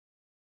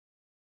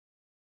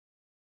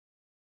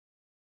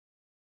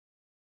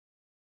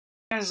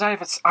Guys,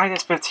 it's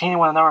IDS15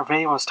 with another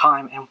video this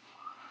time,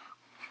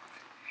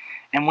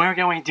 and we're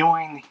going to be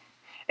doing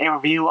a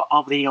review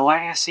of the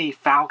Legacy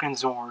Falcon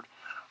Zord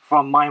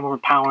from Mighty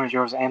Morphin Power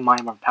Rangers and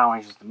Mighty Morphin Power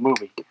Rangers the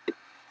movie.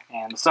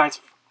 And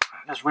besides,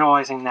 just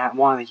realizing that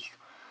one of the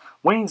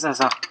wings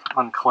is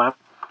unclipped,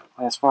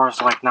 as far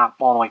as like not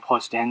all the way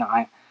pushed in,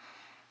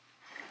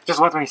 just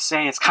let me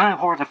say it's kind of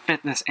hard to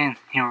fit this in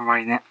here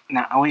right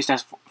now, at least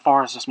as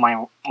far as just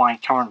my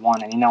current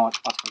one. And you know what?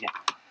 Let's forget.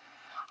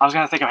 I was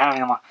gonna think of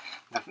having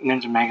the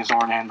Ninja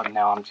Megazord in, but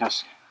no, I'm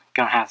just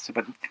gonna have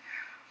to.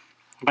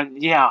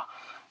 But yeah.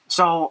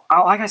 So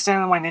like I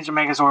said in my Ninja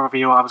Megazord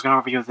review, I was gonna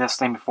review this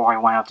thing before I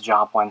went out to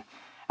Joplin.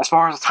 As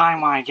far as the time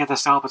when I get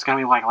this up, it's gonna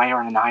be like later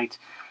in the night,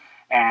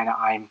 and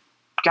I'm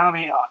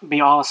gonna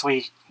be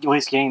honestly at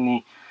least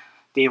getting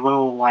the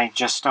little like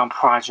just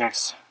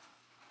projects,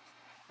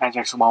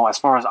 well, as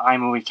far as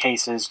iMovie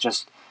cases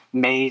just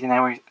made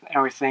and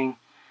everything,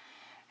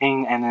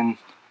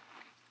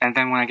 and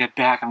then when I get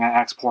back, I'm gonna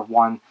export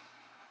one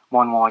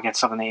while I get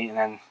 7 8, and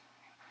then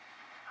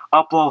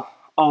upload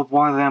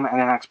one of them, and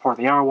then export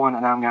the other one,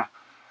 and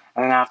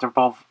then after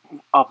both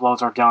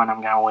uploads are done,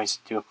 I'm gonna always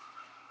do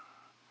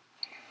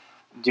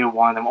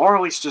one of them, or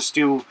at least just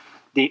do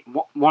the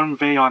one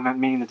video I'm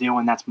meaning to do,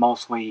 and that's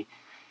mostly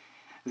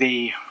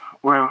the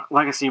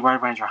Legacy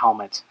Red Ranger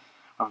helmet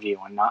review,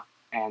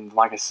 and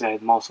like I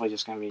said, mostly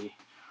just gonna be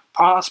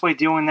possibly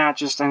doing that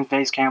just in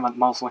face cam,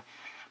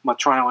 but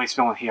trying to at least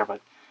film it here,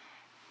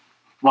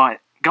 But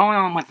going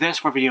on with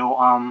this review,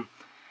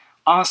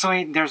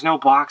 honestly, there's no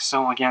box,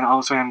 so again,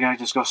 honestly, I'm gonna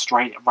just go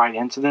right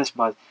into this.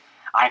 But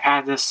I've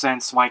had this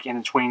since like in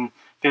between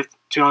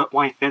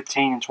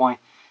 2015 and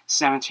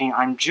 2017.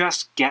 I'm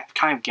just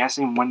kind of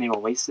guessing when they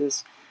released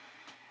this,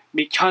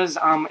 because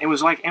it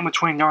was like in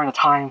between during the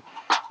time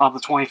of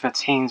the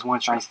 2015s,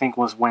 which I think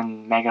was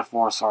when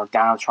Megaforce or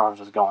Dino Charge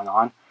was going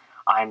on.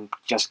 I'm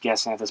just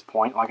guessing at this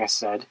point, like I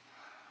said,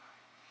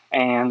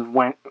 and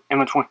when in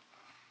between.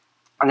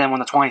 And then when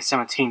the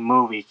 2017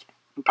 movie,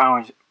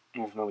 Power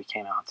Rangers movie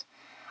came out.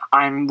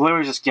 I'm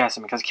literally just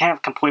guessing because I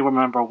can't completely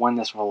remember when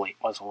this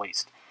was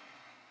released.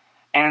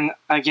 And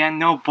again,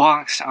 no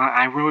box.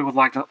 I really would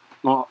like to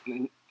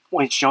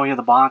show you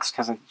the box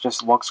because it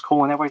just looks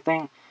cool and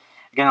everything.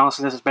 Again,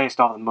 also this is based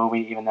off the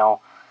movie, even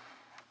though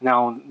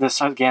this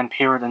again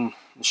appeared in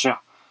the show.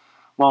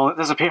 Well,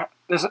 this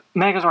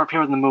Megazord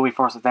appeared in the movie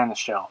first and then the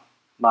show.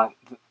 But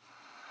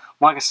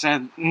like I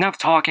said, enough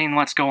talking,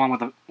 let's go on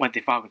with the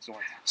Falcon Zord.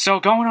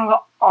 So going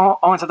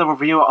on to the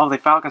review of the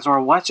Falcon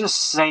Zord, let's just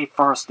say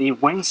first, the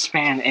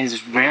wingspan is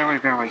very,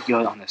 very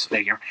good on this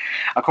figure.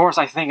 Of course,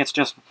 I think it's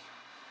just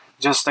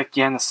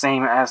again, the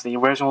same as the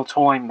original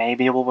toy,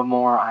 maybe a little bit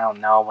more, I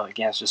don't know, but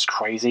again, it's just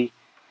crazy.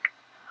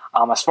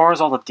 As far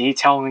as all the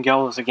detailing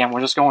goes, again, we're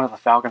just going to the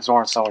Falcon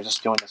Zord, so we're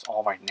just doing this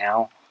all right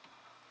now.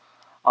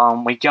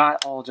 We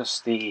got all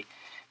just the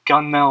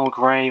gunmetal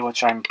gray,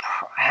 which I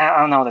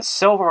don't know, the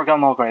silver or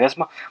gunmetal gray. This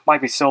might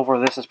be silver,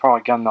 this is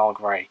probably gunmetal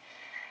gray.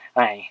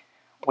 Hey,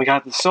 we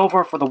got the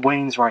silver for the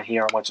wings right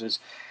here, which is,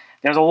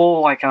 there's a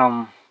little, like,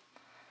 I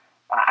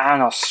don't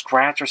know,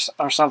 scratch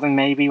or something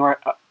maybe,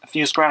 or a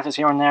few scratches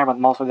here and there, but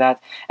mostly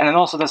that. And then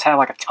also this had,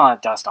 like, a ton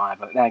of dust on it,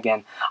 but then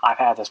again, I've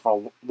had this for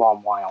a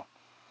long while.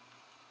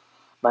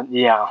 But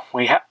yeah,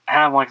 we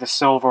have, like, the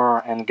silver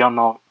and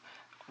gunmetal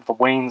for the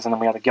wings, and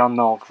then we have the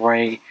gunmetal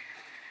gray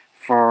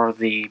for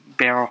the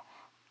barrel,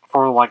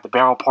 the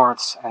barrel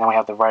parts, and then we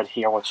have the red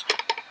here, which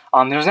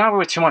there's not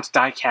really too much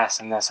die cast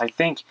in this. I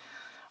think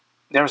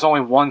there's only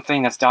one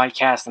thing that's die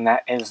cast, and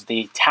that is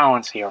the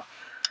talons here.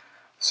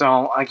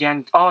 So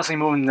again, obviously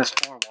moving this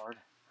forward,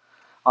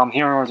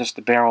 here are just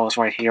the barrels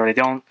right here. They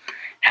don't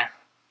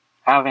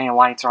have any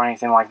lights or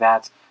anything like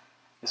that.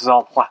 This is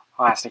all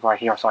plastic right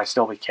here, so I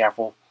still be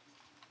careful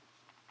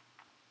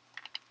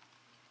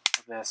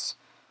of this.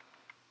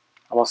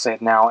 I will say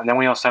it now. And then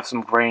we also have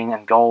some green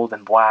and gold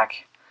and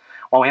black.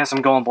 Well, we have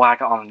some gold and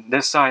black on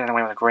this side, and then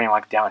we have the green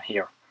like down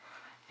here.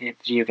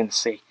 If you can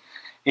see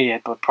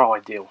it, but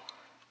probably do.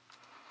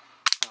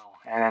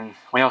 And then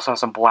we also have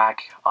some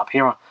black up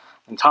here on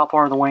the top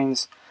part of the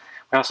wings.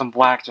 We have some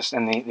black just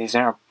in the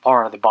inner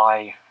part of the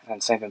body,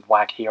 and same thing with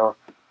black here.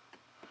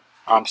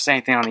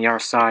 Same thing on the other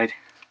side.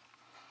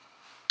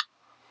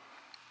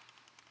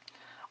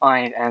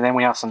 Alright, and then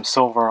we have some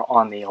silver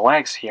on the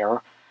legs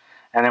here.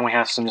 And then we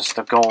have some just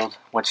the gold,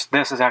 which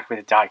this is actually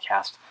the die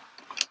cast.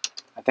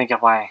 I think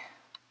if I...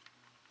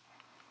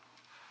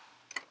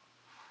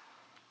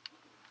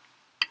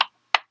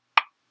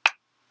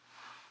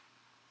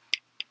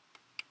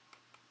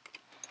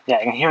 Yeah,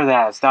 you can hear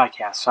that, it's die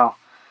cast. So,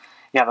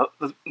 yeah,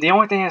 the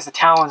only thing is the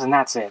talons, and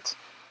that's it.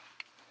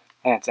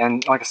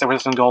 And like I said, we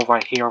have some gold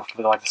right here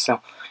for like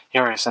the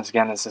here, since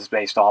again this is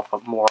based off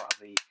of more of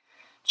the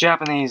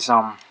Japanese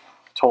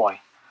toy.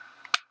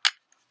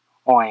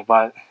 Only,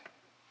 but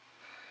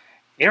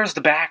here's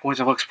the back, which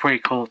looks pretty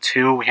cool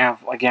too. We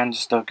have again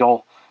just the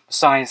gold.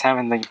 Besides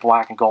having the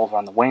black and gold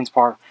on the wings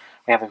part,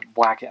 we have the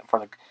black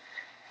for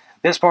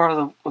this part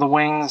of the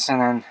wings, and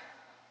then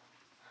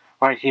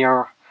right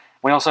here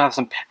we also have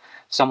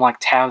some like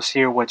tabs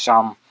here, which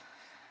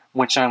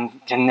which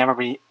can never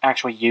be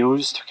actually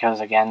used because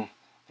again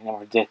they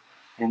never did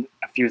in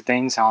a few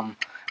things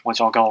which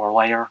I'll go over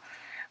later.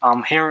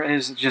 Here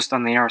is just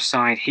on the other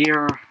side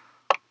here.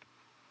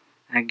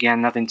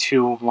 Again, nothing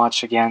too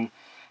much. Again,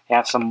 you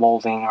have some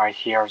molding right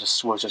here,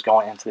 just which is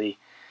going into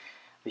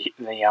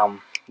the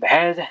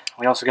head.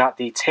 We also got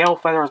the tail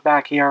feathers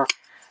back here,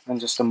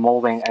 and just some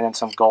molding, and then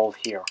some gold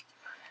here.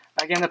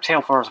 Again, the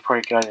tail feathers are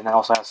pretty good, and it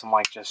also has some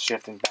like just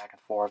shifting back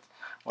and forth,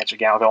 which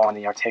again I'll go on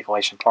the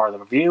articulation part of the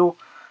review.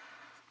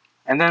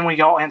 And then we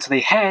go into the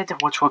head,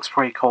 which looks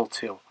pretty cool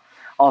too.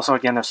 Also,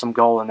 again, there's some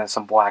gold and then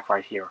some black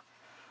right here.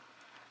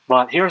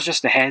 But here's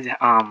just the head.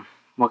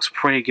 Looks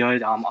pretty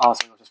good.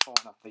 Also, I'll just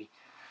pulling up the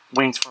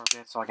wings for a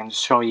bit so I can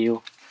just show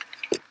you.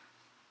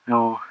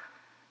 And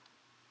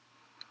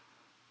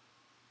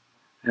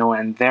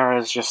there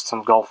is just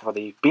some gold for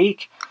the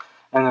beak.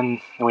 And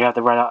then we have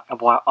the red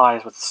black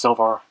eyes with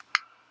silver.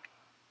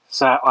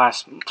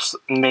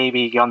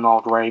 Maybe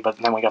gunmetal gray, but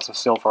then we got some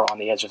silver on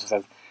the edges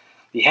of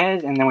the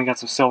head. And then we got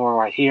some silver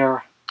right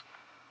here,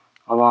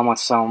 along with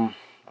some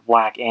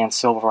black and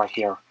silver right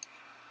here.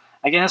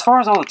 Again, as far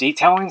as all the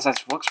detailings,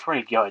 that looks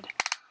pretty good.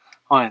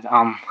 But,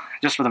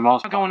 just for the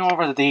most part, going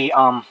over the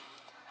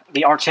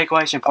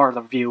articulation part of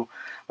the review,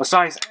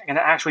 besides, it can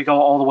actually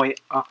go all the way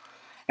up,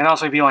 and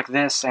also be like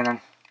this, and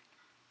then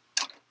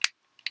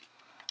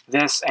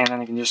this, and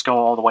then it can just go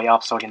all the way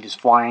up, so it can do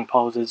flying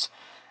poses,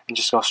 and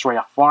just go straight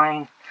up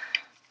flying.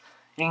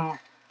 The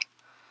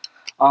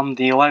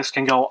legs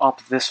can go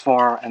up this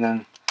far, and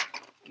then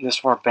this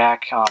far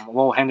back, a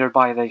little hindered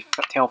by the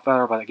tail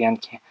feather, but again,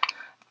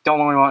 don't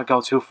really want to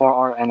go too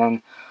far, and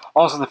then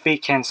also the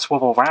feet can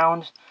swivel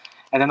around,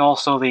 and then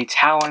also the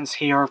talons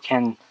here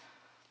can,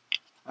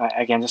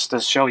 again, just to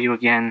show you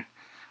again,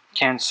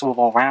 can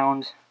swivel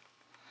around,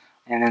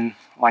 and then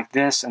like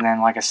this, and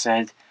then like I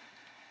said,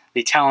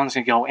 the talons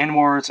can go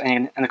inwards,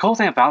 and the cool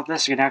thing about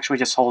this, you can actually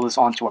just hold this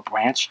onto a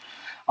branch.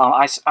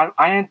 I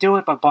didn't do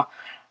it, but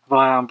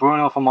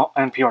Bruno from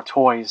NPR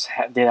Toys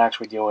did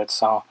actually do it,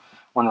 so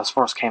when this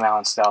first came out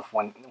and stuff,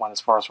 when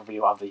his first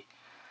review of the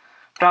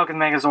Falcon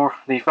Megazord,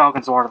 the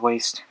Falcon Zord at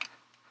least,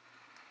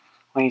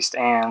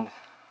 and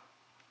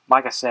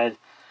like I said,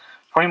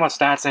 pretty much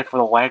that's it for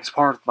the legs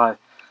part, but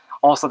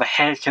also the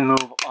head can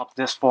move up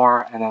this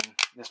far, and then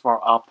this far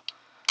up,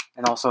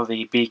 and also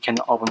the beak can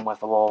open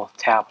with a little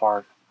tab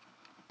part,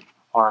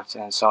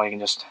 and so you can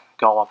just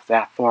go up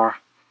that far,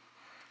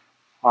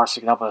 or so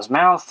you can open his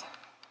mouth,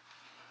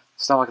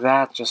 stuff like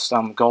that, just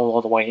go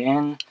all the way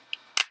in,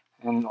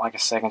 and like I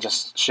said, you can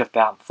just shift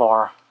that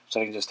far, so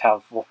you can just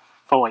have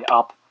fully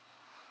up.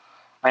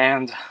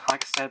 And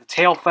like I said, the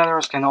tail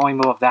feathers can only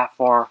move that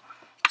far,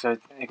 so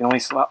it can at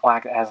least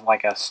act as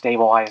like a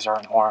stabilizer,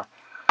 or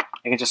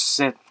it can just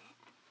sit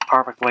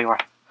perfectly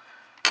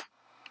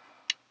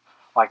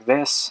like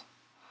this.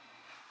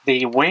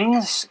 The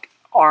wings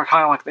are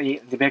kind of like the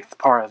big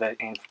part of it,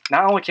 and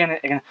not only can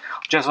it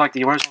just like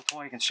the original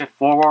toy, it can shift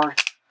forward,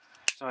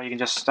 so you can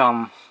just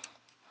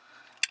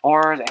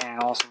forward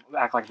and also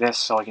act like this,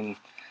 so you can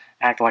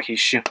act like he's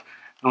shooting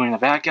the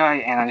bad guy.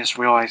 And I just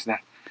realized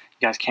that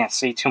you guys can't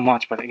see too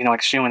much, but you know,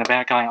 like shooting the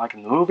bad guy like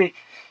in the movie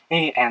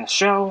and the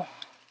show.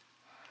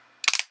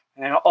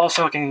 And it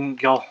also can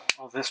go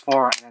this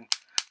far and then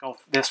go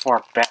this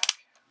far back.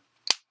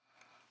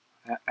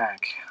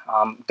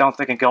 Don't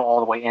think it can go all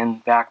the way in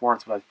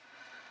backwards, but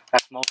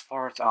that's most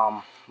part.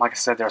 Like I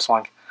said, there's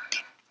like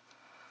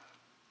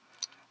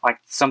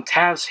some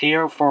tabs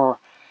here for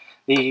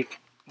the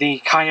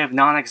kind of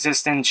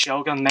non-existent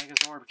Shogun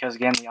Megazord, because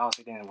again, they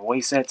obviously didn't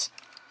release it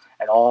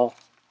at all.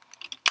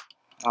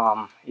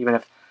 Even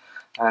if,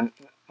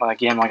 but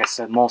again, like I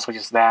said, mostly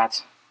just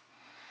that.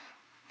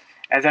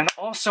 And then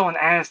also an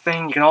added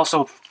thing, you can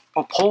also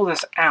pull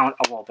this out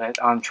a little bit.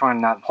 I'm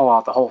trying not to pull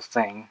out the whole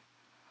thing,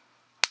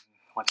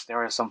 which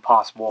there is some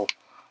possible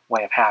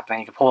way of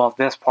happening. You can pull out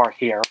this part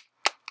here,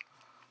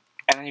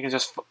 and then you can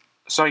just,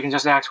 so you can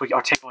just actually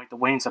articulate the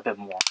wings a bit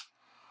more,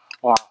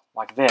 or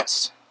like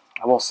this.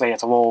 I will say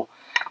it's a little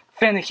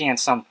finicky in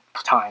some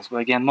times, but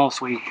again,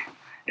 mostly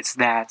it's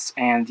that.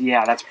 And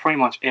yeah, that's pretty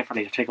much it for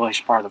the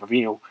articulation part of the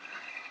review.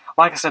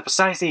 Like I said,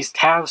 besides these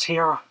tabs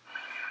here,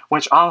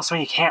 which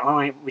honestly you can't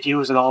really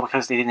use at all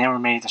because they never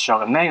made the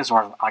Shogun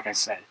Megazord, like I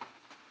said.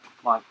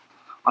 But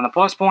on the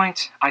plus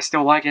point, I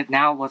still like it.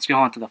 Now let's go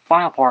on to the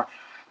final part,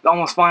 the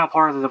almost final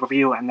part of the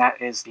review, and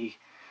that is the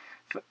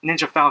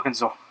Ninja Falcon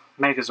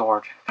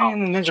Megazord.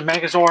 And the Ninja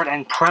Megazord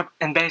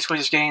and basically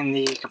just getting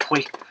the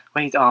complete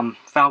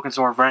Falcon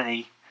Zord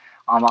ready.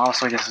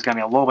 Obviously this is gonna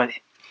be a little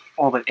bit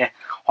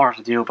hard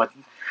to do, but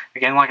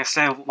again, like I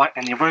said, in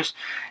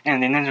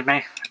the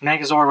Ninja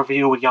Megazord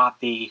review, we got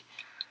the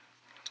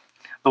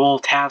little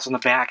tabs on the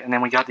back, and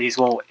then we got these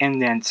little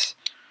indents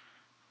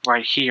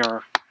right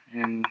here,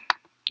 and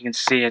you can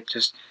see it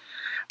just,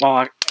 well,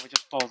 let me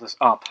just fold this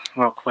up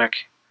real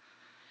quick.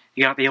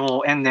 You got the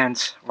little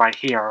indents right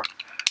here,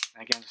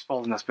 and again, just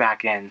folding this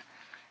back in.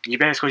 You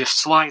basically just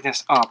slide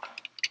this up.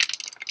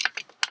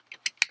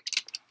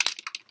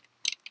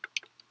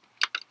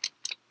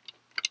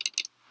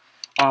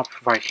 Up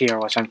right here,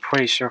 which I'm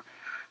pretty sure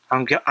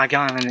I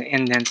got them in the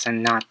indents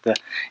and not the...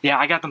 Yeah,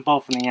 I got them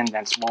both in the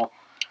indents. Well,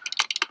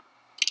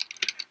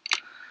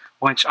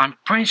 which I'm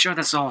pretty sure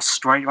this is all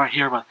straight right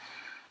here, but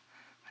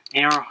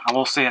here, I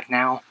will say it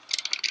now.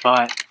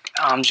 But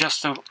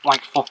just to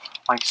like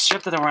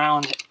shift it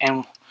around,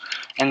 and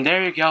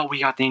there you go. We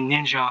got the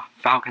Ninja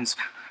Falcon's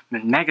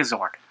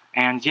Megazord,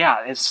 and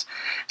yeah, it's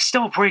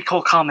still a pretty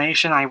cool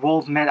combination. I will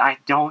admit, I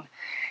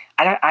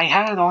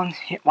had it on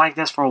like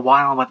this for a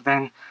while, but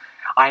then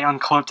I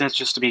unclipped it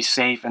just to be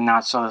safe and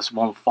not so this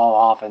won't fall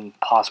off and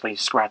possibly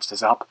scratch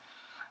this up.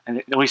 And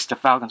at least the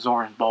Falcons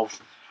are in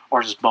both,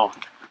 or just both.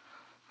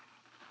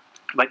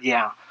 But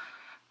yeah,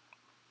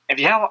 if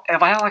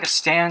I had like a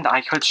stand,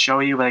 I could show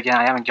you, but again,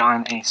 I haven't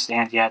gotten any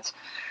stand yet.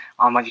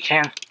 But you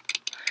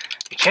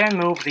can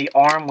move the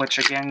arm, which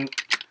again,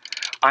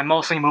 I'm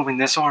mostly moving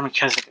this arm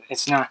because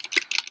it's not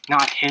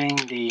hitting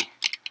the.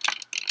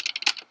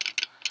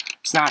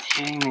 It's not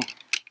hitting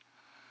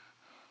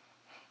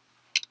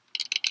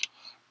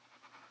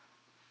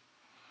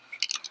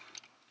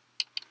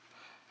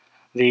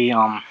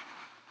the.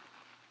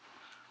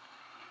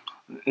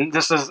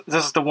 This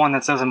is the one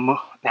that doesn't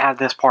have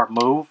this part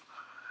move,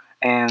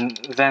 and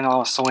then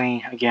also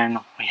again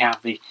we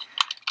have the.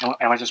 If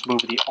I just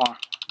move the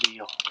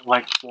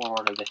leg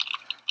forward a bit,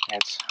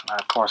 it's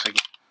of course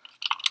again.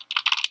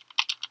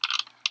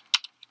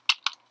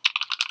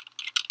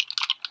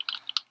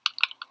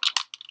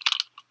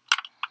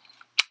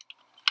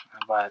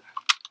 But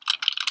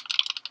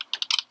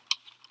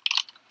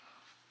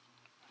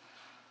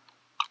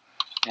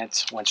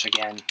it's once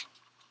again.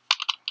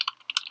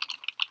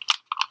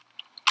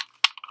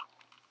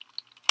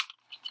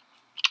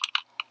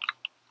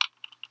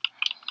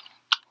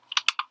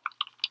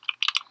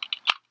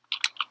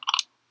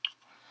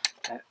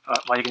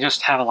 Well, you can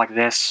just have it like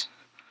this.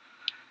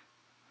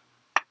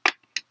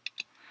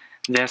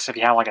 This if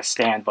you have like a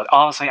stand, but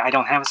honestly, I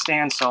don't have a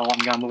stand, so I'm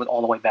gonna move it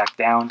all the way back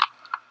down,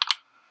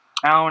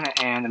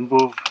 and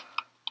move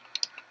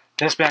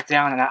this back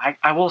down. And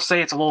I will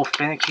say it's a little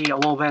finicky a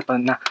little bit, but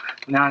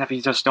not if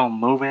you just don't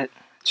move it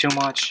too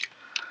much.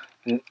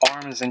 And the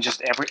arm is in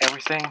just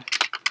everything,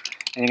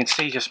 and you can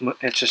see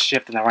it's just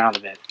shifting around a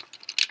bit.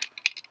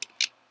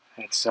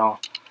 And so.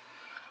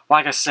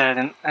 Like I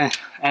said, and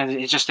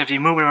it's just if you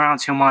move it around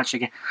too much, you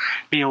can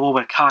be a little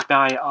bit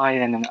cockeyed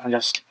and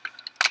just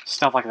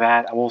stuff like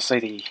that. I will say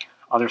the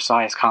other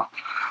side is kind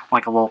of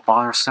like a little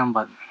bothersome,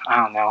 but I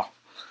don't know.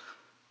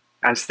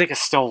 I just think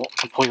it's still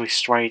completely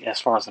straight as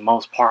far as the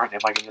most part.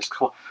 If I can just,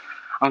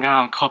 I'm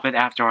gonna unclip it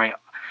after I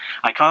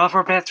cut off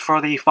a bit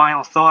for the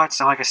final thoughts.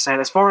 And like I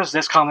said, as far as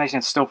this combination,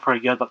 it's still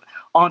pretty good. But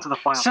on to the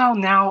final. So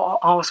now,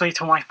 obviously,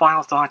 to my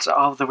final thoughts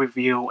of the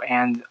review,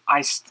 and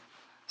I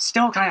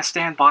still kind of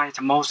stand by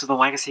to most of the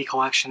Legacy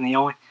Collection.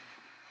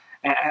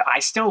 And I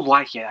still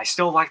like it. I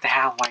still like to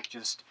have like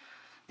just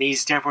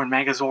these different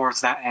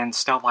Megazords and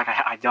stuff like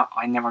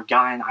I never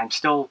got. I'm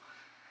still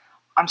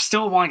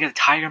want to get a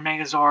Tiger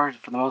Megazord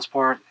for the most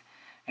part,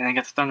 and then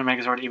get the Thunder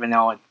Megazord. Even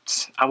though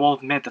I will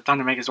admit the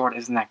Thunder Megazord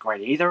isn't that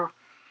great either.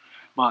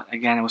 But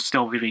again, it was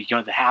still really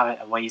good to have it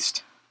at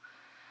least.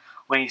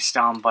 But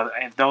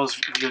if those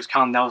reviews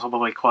come, those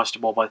will be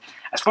questionable. But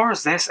as far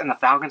as this and the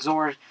Falcon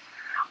Zord,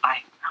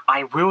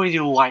 I really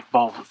do like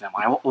both of them.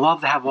 I love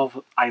to have both.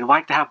 I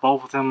like to have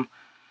both of them.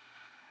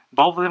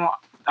 Both of them.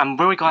 I'm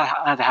really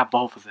glad to have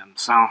both of them.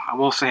 So I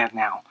will say it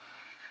now.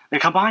 The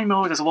combined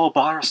mode is a little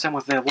bothersome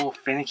with it, a little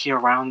finicky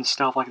around and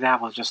stuff like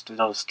that. With just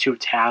those two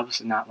tabs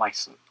and not like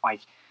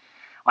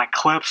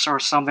clips or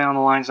something on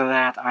the lines of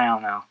that. I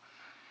don't know.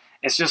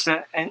 It's just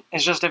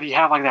if you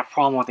have like that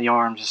problem with the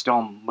arm, just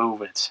don't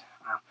move it.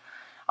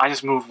 I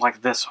just move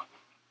like this.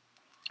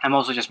 I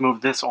mostly just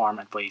move this arm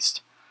at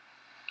least.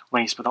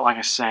 But like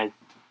I said,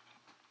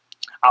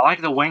 I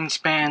like the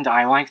wingspan.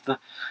 I like the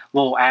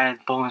little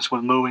added bonus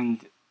with moving,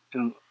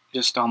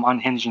 just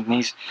unhinging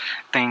these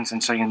things,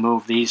 and so you can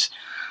move these,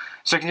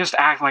 so you can just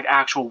act like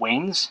actual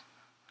wings.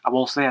 I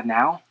will say it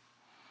now.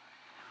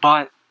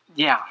 But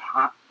yeah,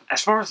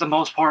 as far as the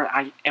most part,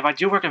 I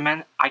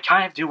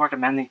kind of do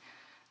recommend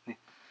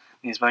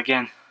these. But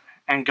again,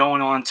 and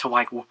going on to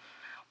like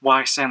what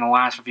I said in the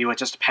last review, it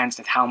just depends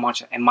on how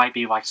much it might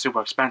be like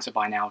super expensive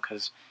by now,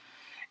 because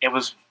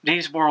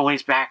these were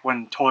released back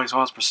when Toys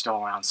R Us were still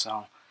around,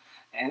 so.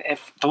 And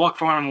if to look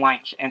for them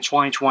like in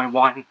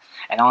 2021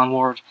 and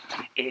onward,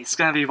 it's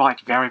gonna be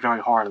like very,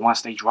 very hard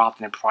unless they dropped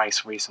in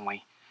price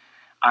recently.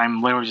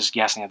 I'm literally just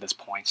guessing at this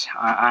point.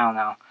 I don't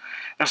know.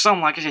 There's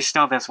some legacy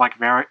stuff that's like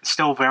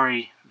still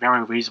very,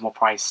 very reasonable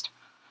priced.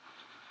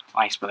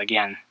 But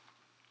again,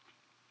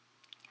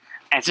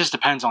 it just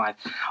depends on it.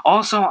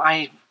 Also,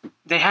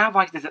 they have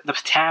like the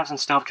tabs and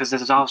stuff, because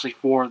this is obviously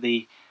for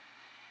the.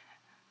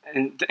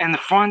 In the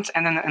front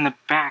and then in the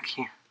back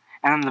here,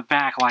 and in the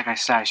back, like I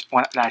said,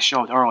 that I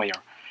showed earlier,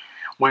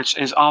 which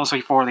is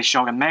obviously for the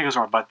Shogun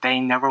Megazord, but they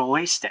never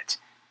released it.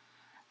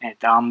 They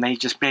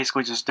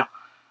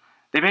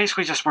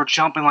basically just were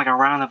jumping like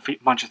around a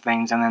bunch of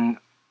things, and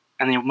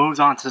they moved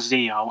on to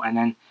Zeo, and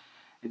then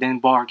they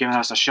didn't bother giving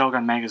us a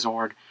Shogun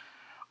Megazord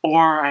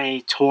or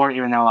a tour,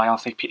 even though I don't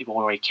think people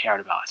really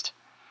cared about it.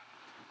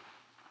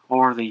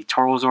 or the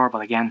Turtle Zord,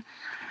 but again,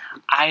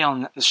 I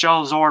don't, the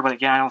Shell Zord, but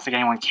again, I don't think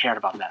anyone cared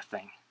about that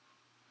thing.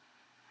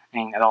 I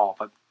mean, at all.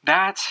 But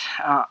that,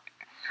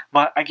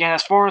 but again,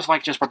 as far as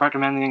like just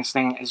recommending this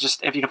thing, it's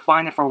just if you can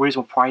find it for a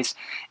reasonable price,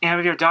 and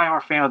if you're a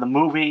diehard fan of the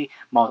movie,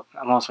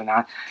 mostly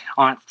not,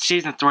 on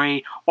season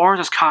 3, or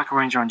just Cock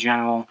Ranger in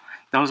general,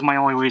 those are my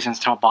only reasons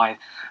to buy,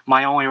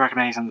 my only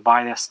recommendation to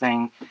buy this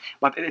thing.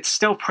 But it's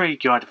still pretty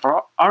good.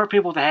 For other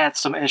people that had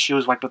some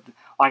issues, like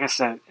I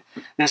said,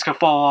 this could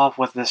fall off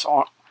with this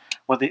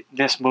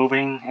this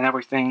moving and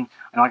everything.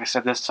 And like I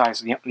said, this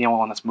side's the only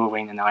one that's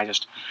moving, and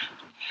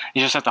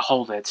you just have to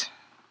hold it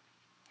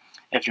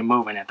if you're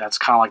moving it. That's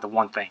kind of like the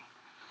one thing.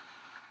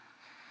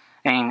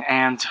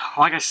 And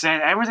like I said,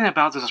 everything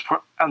about this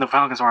the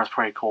Falcon Zord is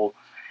pretty cool.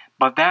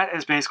 But that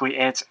is basically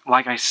it,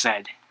 like I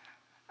said.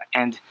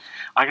 And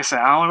like I said,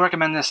 I only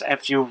recommend this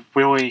if you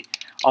really...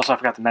 Also, I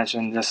forgot to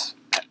mention this.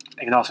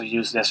 You can also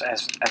use this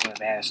as an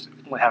advantage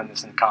with having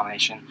this in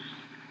combination.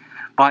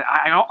 But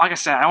like I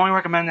said, I only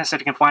recommend this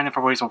if you can find it for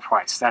a reasonable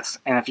price.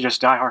 And if you're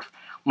just diehard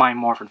Mighty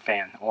Morphin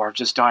fan, or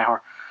just diehard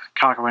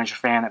Cock Ranger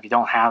fan, if you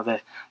don't have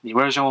the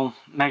original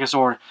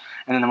Megazord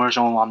and then the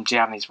original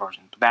Japanese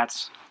version. But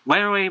that's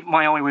literally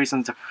my only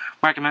reason to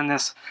recommend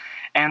this.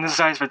 And this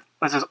is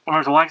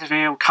remember to like this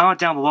video, comment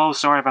down below.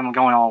 Sorry if I'm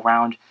going all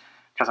around,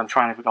 because I'm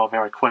trying to go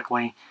very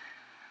quickly.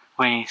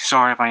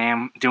 Sorry if I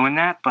am doing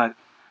that, but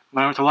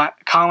remember to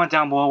comment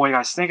down below what you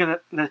guys think of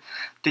the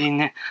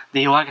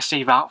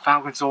Legacy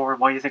Falcon Zord.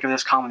 What do you think of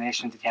this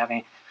combination? Did you have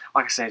any,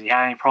 like I said, did you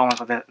have any problems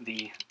with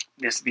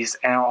this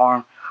inner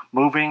arm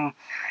moving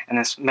and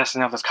this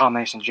messing up this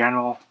combination in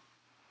general?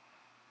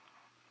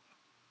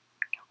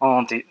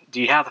 Do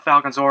you have the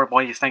Falcon Zord?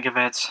 What do you think of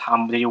it?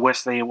 Do you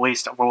wish they at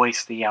least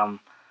release the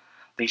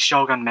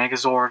Shogun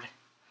Megazord,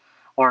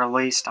 or at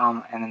least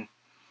and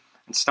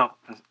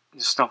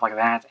stuff like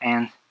that,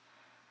 and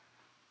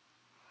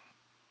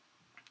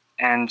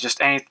just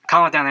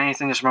comment down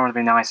anything. Just remember to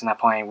be nice and not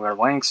put any weird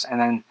links.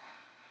 And then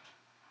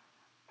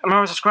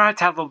remember to subscribe,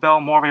 tap the bell.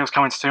 More videos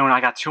coming soon.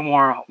 I got 2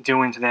 more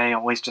doing today,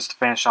 at least just to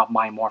finish off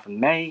Mighty Morphin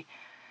May.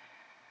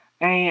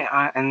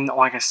 And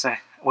like I said,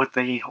 with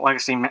the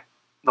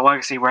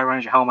Legacy Red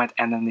Ranger helmet,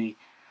 and then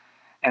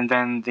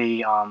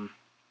the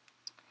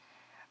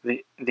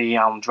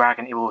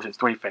Dragon Evolution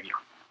 3 figure,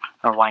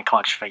 or Line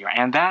Collection figure.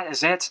 And that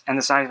is it. And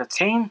the size of a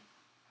team.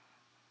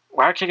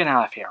 We're kicking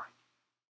out of here.